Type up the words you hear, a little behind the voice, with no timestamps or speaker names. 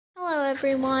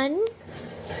everyone.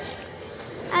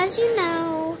 As you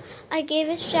know, I gave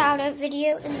a shout out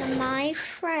video in the My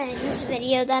Friends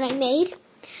video that I made.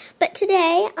 But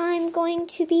today I'm going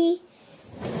to be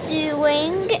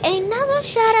doing another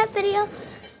shout out video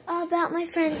about my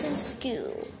friends in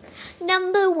school.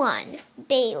 Number 1,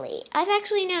 Bailey. I've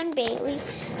actually known Bailey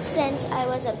since I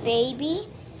was a baby.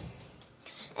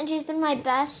 And she's been my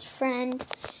best friend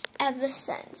ever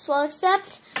since. Well,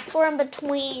 except for in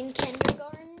between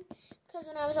kindergarten. Because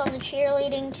when I was on the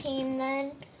cheerleading team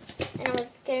then, and I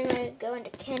was getting ready to go into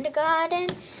kindergarten,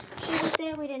 she was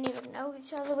there. We didn't even know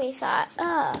each other. We thought,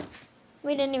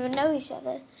 we didn't even know each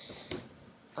other.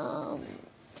 Although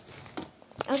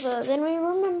then we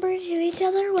remembered who each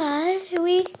other was, who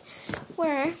we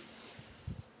were,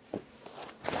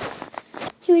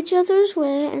 who each other's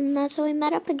were, and that's how we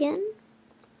met up again.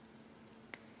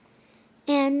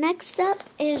 And next up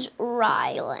is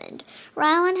Ryland.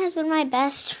 Ryland has been my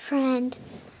best friend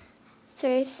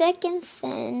through thick and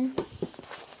thin.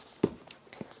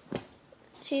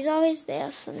 She's always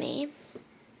there for me.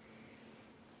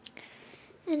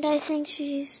 And I think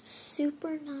she's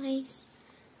super nice.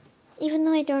 Even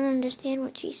though I don't understand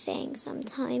what she's saying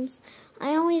sometimes,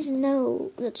 I always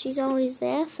know that she's always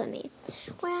there for me.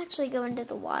 We're actually going to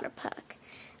the water park.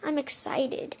 I'm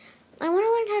excited. I want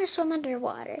to learn how to swim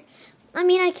underwater. I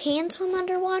mean, I can swim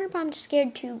underwater, but I'm just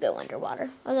scared to go underwater.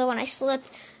 Although when I slip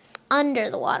under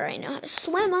the water, I know how to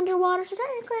swim underwater. So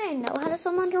technically, I know how to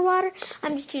swim underwater.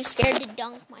 I'm just too scared to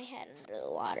dunk my head under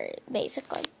the water,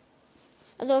 basically.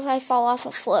 Although if I fall off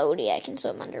a floaty, I can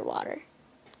swim underwater.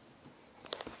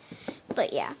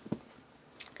 But yeah.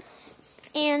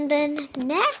 And then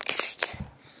next,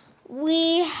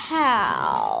 we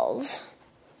have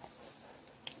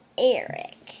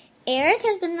Eric. Eric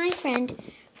has been my friend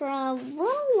for a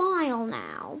little while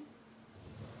now.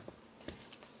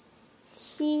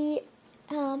 He,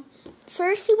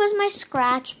 first he was my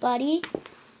scratch buddy,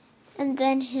 and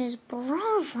then his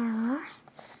brother,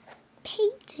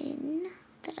 Peyton,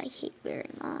 that I hate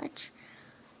very much,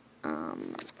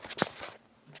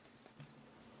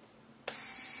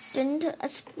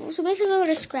 so basically what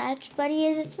a scratch buddy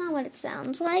is, it's not what it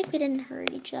sounds like. We didn't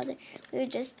hurt each other. We were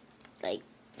just, like,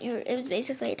 it was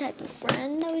basically a type of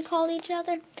friend that we called each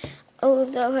other,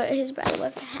 although his brother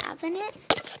wasn't having it.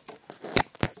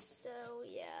 So,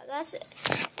 yeah, that's it.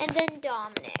 And then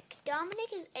Dominic.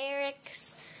 Dominic is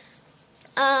Eric's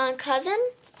cousin.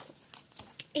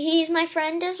 He's my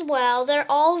friend as well. They're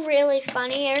all really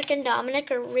funny. Eric and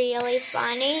Dominic are really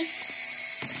funny.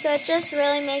 So it just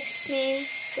really makes me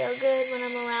feel good when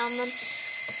I'm around them.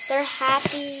 They're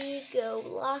happy, go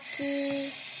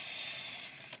lucky,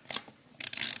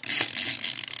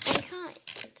 and kind.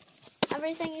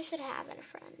 Everything you should have in a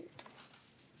friend.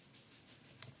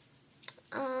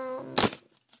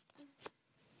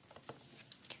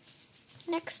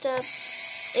 Next up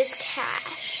is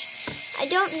Cash. I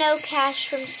don't know Cash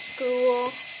from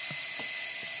school,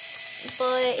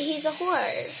 but he's a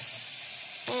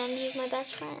horse, and he's my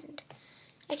best friend.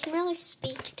 I can really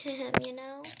speak to him, you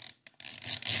know?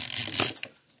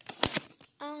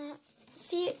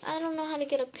 See, I don't know how to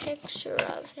get a picture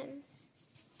of him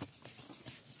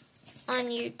on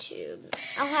YouTube.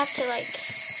 I'll have to, like,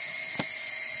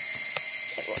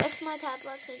 if my dad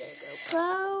lets me get a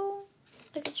GoPro,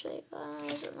 I could show you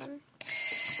guys, and then,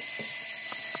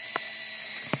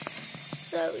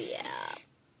 so yeah.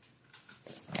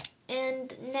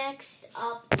 And next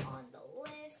up on the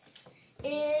list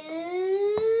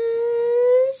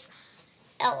is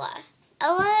Ella.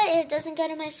 Ella doesn't go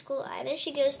to my school either.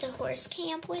 She goes to horse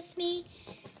camp with me,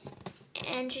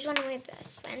 and she's one of my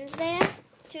best friends there.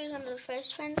 She was one of the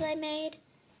first friends I made,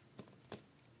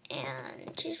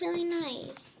 and she's really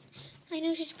nice. I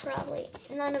know she's probably,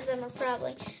 none of them are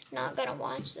probably not going to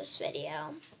watch this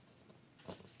video,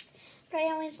 but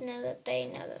I always know that they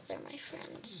know that they're my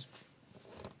friends.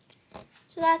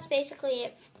 So that's basically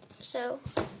it. So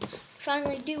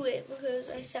finally do it because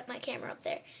I set my camera up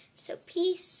there. So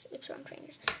peace. Oops, wrong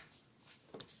fingers.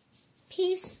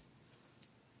 Peace.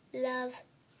 Love.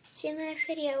 See you in the next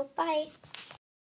video. Bye.